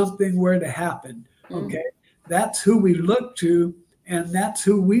if something were to happen. Okay, that's who we look to, and that's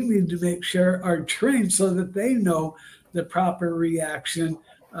who we need to make sure are trained so that they know the proper reaction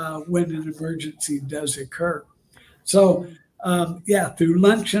when an emergency does occur. So, through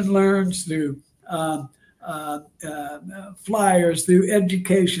lunch and learns, through flyers, through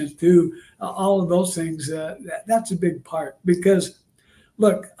education, through all of those things, that's a big part. Because,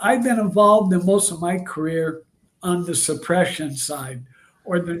 look, I've been involved in most of my career on the suppression side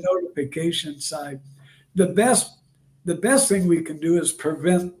or the notification side. The best thing we can do is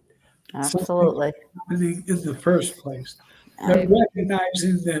prevent absolutely happening in the first place. But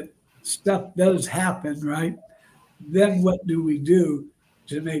recognizing that stuff does happen, right? Then what do we do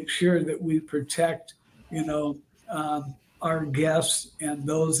to make sure that we protect, our guests and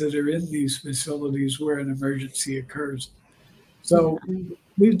those that are in these facilities where an emergency occurs? So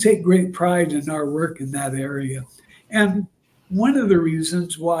we take great pride in our work in that area. And one of the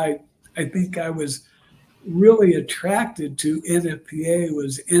reasons why I think I was really attracted to NFPA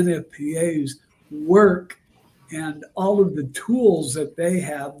was NFPA's work and all of the tools that they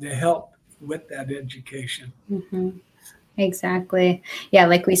have to help with that education. Exactly. Yeah,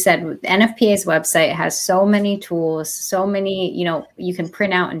 like we said, NFPA's website has so many tools, so many, you can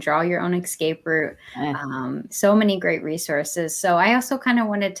print out and draw your own escape route, so many great resources. So I also kind of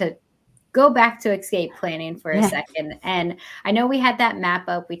wanted to go back to escape planning for a second. And I know we had that map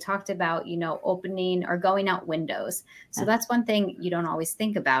up. We talked about, opening or going out windows. So that's one thing you don't always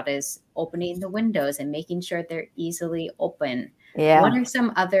think about is opening the windows and making sure they're easily open. Yeah. What are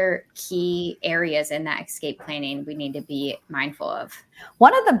some other key areas in that escape planning we need to be mindful of?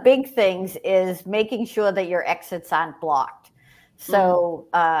 One of the big things is making sure that your exits aren't blocked. So,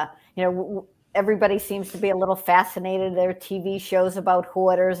 everybody seems to be a little fascinated. There are TV shows about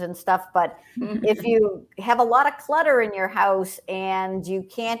hoarders and stuff. But if you have a lot of clutter in your house and you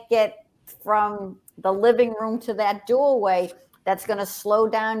can't get from the living room to that doorway, that's going to slow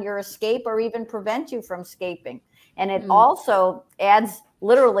down your escape or even prevent you from escaping. And it also adds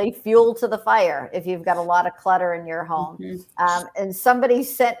literally fuel to the fire if you've got a lot of clutter in your home. And somebody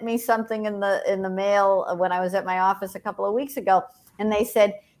sent me something in the mail when I was at my office a couple of weeks ago. And they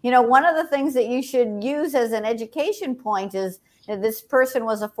said, one of the things that you should use as an education point is, this person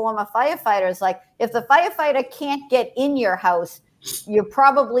was a former firefighter. It's like, if the firefighter can't get in your house, you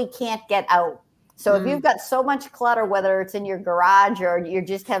probably can't get out. So if you've got so much clutter, whether it's in your garage or you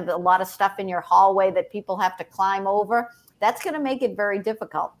just have a lot of stuff in your hallway that people have to climb over, that's going to make it very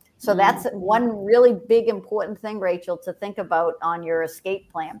difficult. So that's one really big important thing, Rachel, to think about on your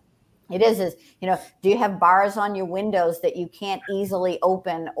escape plan. It is, do you have bars on your windows that you can't easily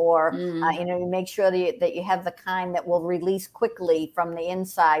open, or, you make sure that you have the kind that will release quickly from the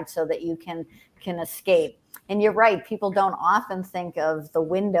inside so that you can escape. And you're right, people don't often think of the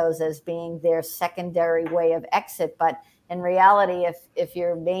windows as being their secondary way of exit. But in reality, if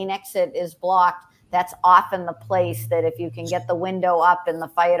your main exit is blocked, that's often the place that if you can get the window up and the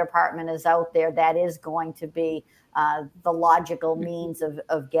fire department is out there, that is going to be the logical means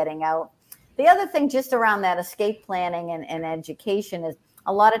of getting out. The other thing just around that escape planning and education is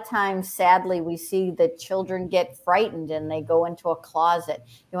a lot of times, sadly, we see that children get frightened and they go into a closet.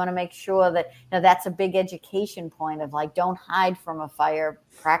 You want to make sure that that's a big education point of like, don't hide from a fire,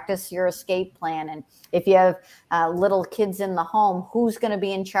 practice your escape plan. And if you have little kids in the home, who's going to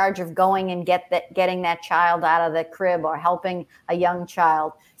be in charge of going and getting that child out of the crib or helping a young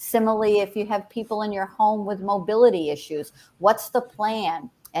child? Similarly, if you have people in your home with mobility issues, what's the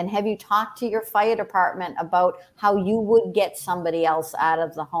plan? And have you talked to your fire department about how you would get somebody else out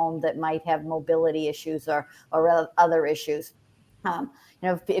of the home that might have mobility issues or other issues?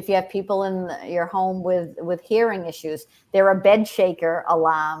 If you have people in your home with hearing issues, there are bed shaker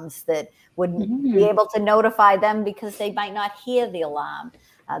alarms that would be able to notify them because they might not hear the alarm.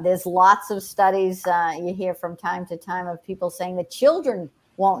 There's lots of studies you hear from time to time of people saying that children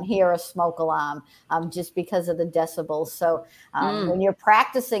won't hear a smoke alarm just because of the decibels. So when you're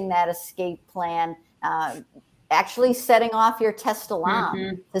practicing that escape plan, actually setting off your test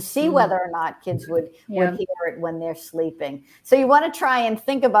alarm to see whether or not kids would hear it when they're sleeping. So you want to try and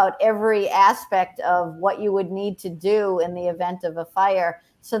think about every aspect of what you would need to do in the event of a fire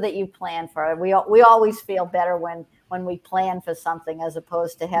so that you plan for it. We always feel better when we plan for something as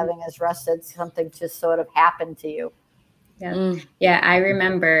opposed to having, as Russ said, something just sort of happen to you. Yeah, I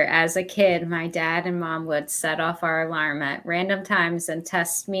remember as a kid, my dad and mom would set off our alarm at random times and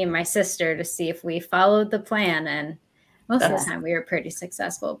test me and my sister to see if we followed the plan. And most of the time we were pretty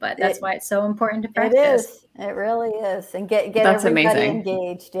successful, but that's why it's so important to practice. It is. It really is. And get everybody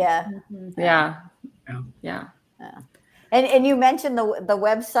engaged. Yeah. Yeah. And you mentioned the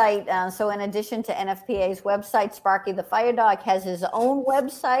website. So in addition to NFPA's website, Sparky the Fire Dog has his own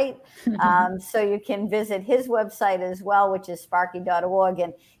website. So you can visit his website as well, which is sparky.org.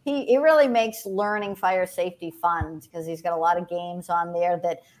 And he really makes learning fire safety fun because he's got a lot of games on there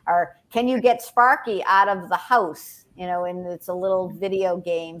that are, can you get Sparky out of the house? And it's a little video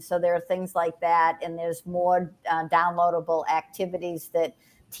game. So there are things like that. And there's more downloadable activities that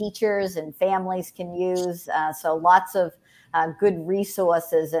teachers and families can use. So lots of good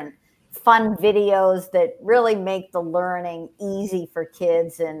resources and fun videos that really make the learning easy for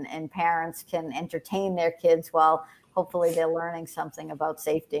kids, and parents can entertain their kids while hopefully they're learning something about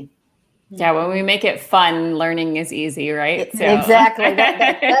safety. Yeah, when we make it fun, learning is easy, right? Exactly.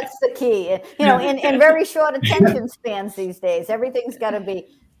 That's the key. In very short attention spans these days, everything's got to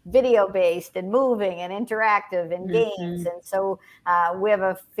be video-based and moving and interactive and games. And so we have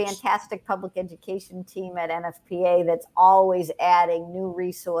a fantastic public education team at NFPA that's always adding new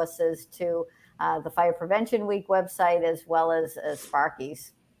resources to the Fire Prevention Week website as well as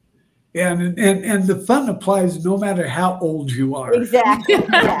Sparky's. Yeah, and the fun applies no matter how old you are. Exactly.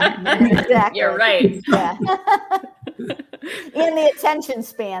 Yeah, exactly. You're right. Yeah. And the attention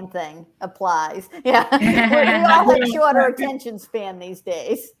span thing applies. Yeah. We all have shorter attention span these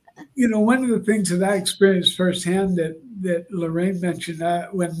days. One of the things that I experienced firsthand that Lorraine mentioned,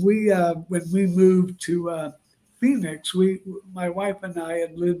 when we moved to Phoenix, my wife and I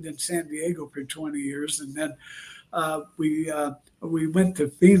had lived in San Diego for 20 years, and then we went to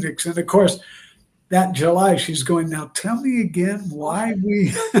Phoenix, and of course that July she's going, now tell me again why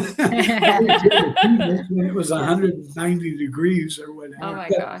we when it was 190 degrees or whatever. Oh my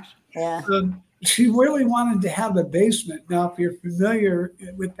gosh. Yeah. She really wanted to have a basement. Now, if you're familiar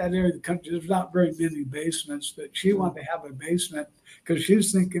with that area of the country, there's not very many basements, but she wanted to have a basement because she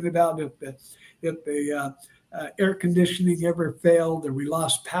was thinking about if the air conditioning ever failed or we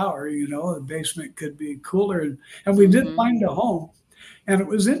lost power, the basement could be cooler. And we did find a home. And it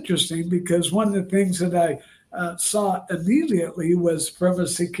was interesting because one of the things that I saw immediately was, from a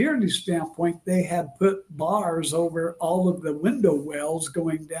security standpoint, they had put bars over all of the window wells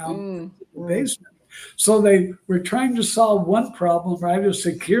going down the basement. So they were trying to solve one problem, right, a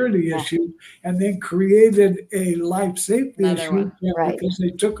security issue, and then created a life safety issue because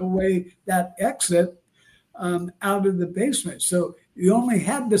they took away that exit out of the basement. So you only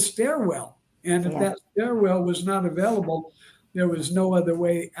had the stairwell. And if that stairwell was not available, there was no other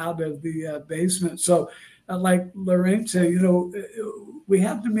way out of the basement. So like Lorraine said, we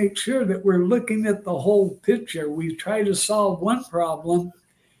have to make sure that we're looking at the whole picture. We try to solve one problem,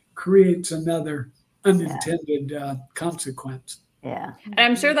 creates another unintended consequence. Yeah. And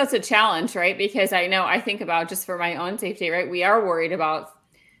I'm sure that's a challenge, right? Because I think about just for my own safety, right? We are worried about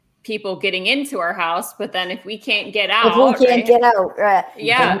people getting into our house, but then if we can't get out, get out, right?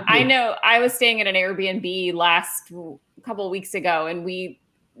 Yeah, Exactly. I know. I was staying at an Airbnb last couple of weeks ago, and we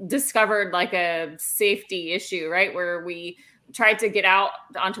discovered like a safety issue, right? Where we tried to get out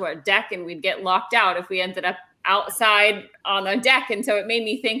onto a deck and we'd get locked out if we ended up outside on a deck. And so it made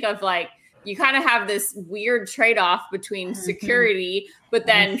me think of like, you kind of have this weird trade-off between security, but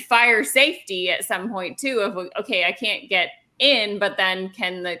then fire safety at some point too of, okay, I can't get in, but then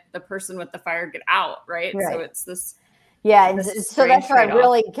can the person with the fire get out, right? So it's this. Yeah, so that's why trade-off.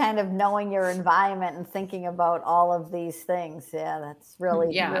 really kind of knowing your environment and thinking about all of these things. Yeah, that's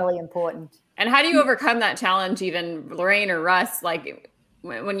really important. And how do you overcome that challenge, even Lorraine or Russ, like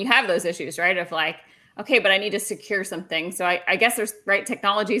when you have those issues, right? Of like, okay, but I need to secure something. So I guess there's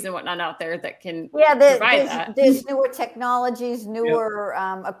technologies and whatnot out there that can provide that. There's newer technologies, newer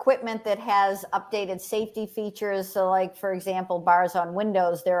equipment that has updated safety features. So like, for example, bars on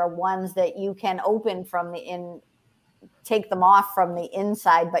windows, there are ones that you can open from take them off from the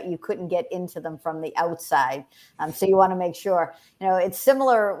inside, but you couldn't get into them from the outside. So you want to make sure, it's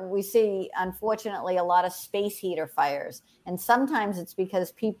similar. We see, unfortunately, a lot of space heater fires. And sometimes it's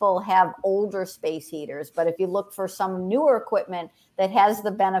because people have older space heaters. But if you look for some newer equipment that has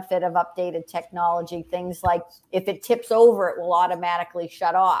the benefit of updated technology, things like if it tips over, it will automatically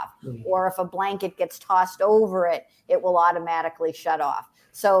shut off. Or if a blanket gets tossed over it, it will automatically shut off.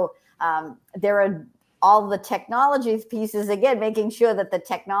 So there are all the technology pieces, again, making sure that the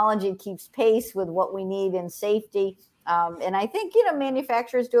technology keeps pace with what we need in safety. And I think,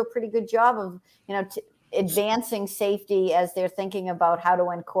 manufacturers do a pretty good job of, advancing safety as they're thinking about how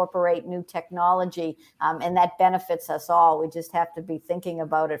to incorporate new technology. And that benefits us all. We just have to be thinking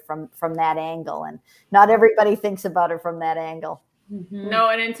about it from that angle. And not everybody thinks about it from that angle. No,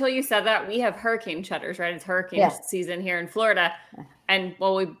 and until you said that, we have hurricane shutters, right? It's hurricane season here in Florida. And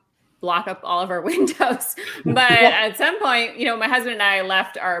we block up all of our windows. But at some point, my husband and I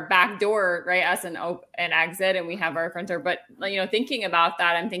left our back door, right, as an exit, and we have our front door. But, thinking about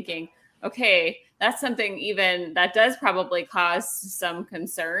that, I'm thinking, okay, that's something even that does probably cause some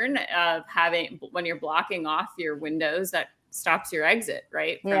concern of having, when you're blocking off your windows, that stops your exit,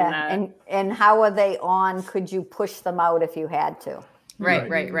 right? And how are they on? Could you push them out if you had to?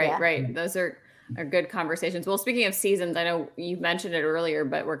 Right. Those are good conversations. Well, speaking of seasons, I know you mentioned it earlier,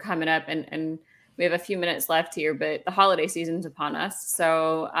 but we're coming up and we have a few minutes left here, but the holiday season's upon us.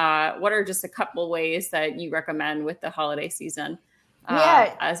 So what are just a couple ways that you recommend with the holiday season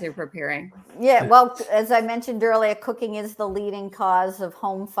as you're preparing? Yeah, well, as I mentioned earlier, cooking is the leading cause of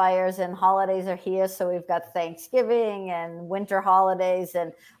home fires, and holidays are here. So we've got Thanksgiving and winter holidays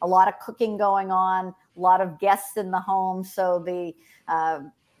and a lot of cooking going on, a lot of guests in the home. So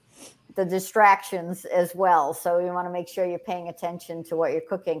the distractions as well. So you want to make sure you're paying attention to what you're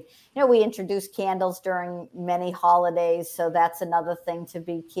cooking. We introduce candles during many holidays. So that's another thing to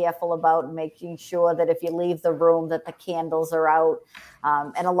be careful about, and making sure that if you leave the room that the candles are out.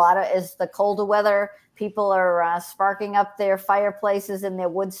 And a lot of, as the colder weather, people are sparking up their fireplaces and their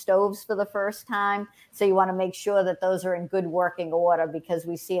wood stoves for the first time. So you want to make sure that those are in good working order, because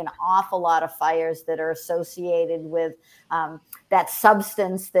we see an awful lot of fires that are associated with that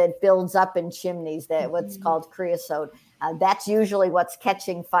substance that builds up in chimneys, that what's called creosote. That's usually what's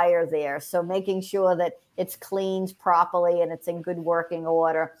catching fire there. So making sure that it's cleaned properly and it's in good working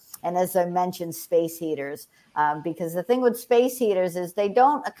order. And as I mentioned, space heaters, because the thing with space heaters is they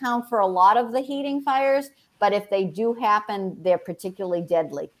don't account for a lot of the heating fires, but if they do happen, they're particularly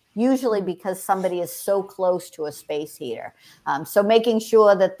deadly, usually because somebody is so close to a space heater. So making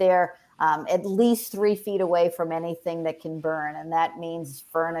sure that they're at least 3 feet away from anything that can burn. And that means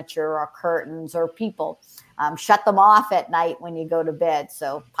furniture or curtains or people. Shut them off at night when you go to bed.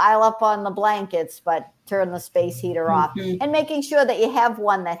 So pile up on the blankets, but turn the space heater off. And making sure that you have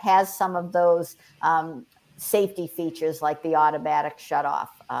one that has some of those safety features like the automatic shut off.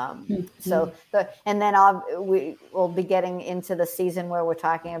 And then we will be getting into the season where we're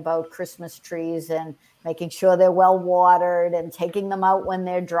talking about Christmas trees and making sure they're well watered and taking them out when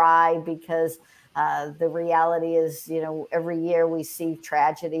they're dry, because the reality is, every year we see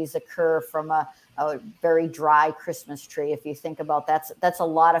tragedies occur from a very dry Christmas tree. If you think about that's a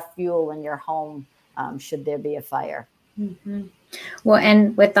lot of fuel in your home should there be a fire. Mm-hmm. Well,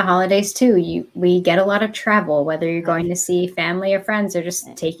 and with the holidays too, we get a lot of travel, whether you're going to see family or friends or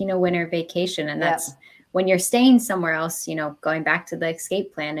just taking a winter vacation. And that's when you're staying somewhere else, going back to the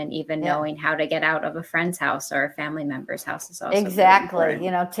escape plan and even knowing how to get out of a friend's house or a family member's house is also exactly,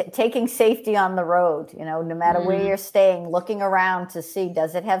 taking safety on the road, no matter where you're staying, looking around to see,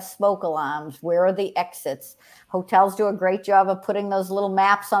 does it have smoke alarms? Where are the exits? Hotels do a great job of putting those little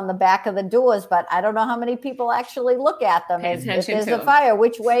maps on the back of the doors, but I don't know how many people actually look at them. If there's a fire,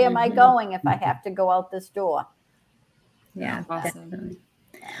 which way am I going if I have to go out this door? Yeah, awesome. Definitely.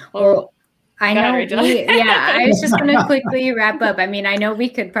 Well, I know. I was just going to quickly wrap up. I mean, I know we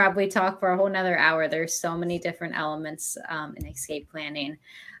could probably talk for a whole nother hour. There's so many different elements in escape planning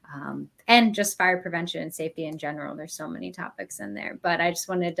and just fire prevention and safety in general. There's so many topics in there. But I just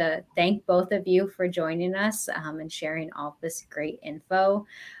wanted to thank both of you for joining us and sharing all this great info.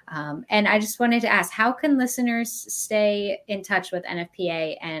 And I just wanted to ask, how can listeners stay in touch with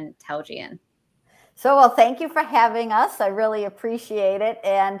NFPA and Telgian? So, well, thank you for having us. I really appreciate it.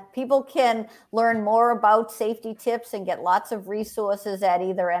 And people can learn more about safety tips and get lots of resources at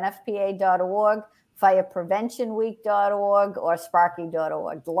either nfpa.org, firepreventionweek.org, or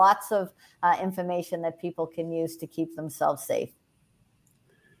sparky.org. Lots of information that people can use to keep themselves safe.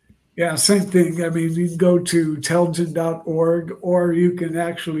 Yeah, same thing. I mean, you can go to telgen.org, or you can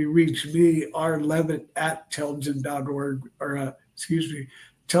actually reach me, rlevitt at telgen.org, or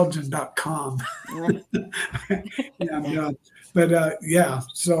telgen.com.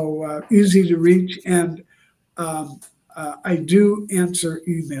 So easy to reach. And I do answer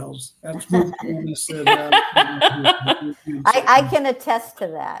emails. That's one bonus that I can attest to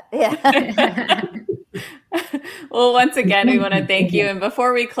that. Yeah. Well, once again, we want to thank you. And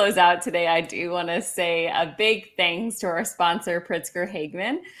before we close out today, I do want to say a big thanks to our sponsor, Pritzker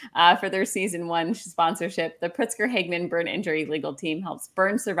Hagman, for their season 1 sponsorship. The Pritzker Hagman Burn Injury Legal Team helps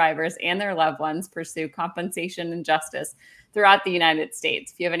burn survivors and their loved ones pursue compensation and justice throughout the United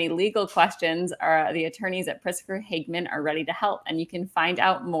States. If you have any legal questions, the attorneys at Pritzker Hagman are ready to help. And you can find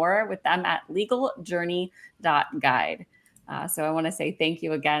out more with them at legaljourney.guide. So I want to say thank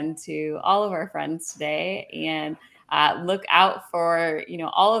you again to all of our friends today, and look out for,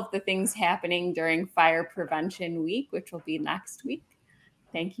 all of the things happening during Fire Prevention Week, which will be next week.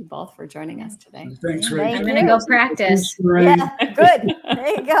 Thank you both for joining us today. Thanks, Ray. I'm going to go practice. Yeah, good. There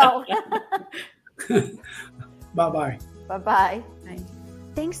you go. Bye-bye. Bye-bye. Bye.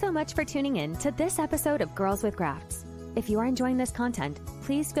 Thanks so much for tuning in to this episode of Girls with Grafts. If you are enjoying this content,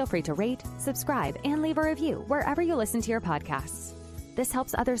 please feel free to rate, subscribe, and leave a review wherever you listen to your podcasts. This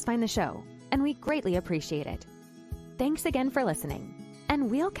helps others find the show, and we greatly appreciate it. Thanks again for listening,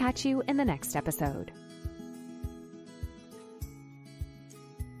 and we'll catch you in the next episode.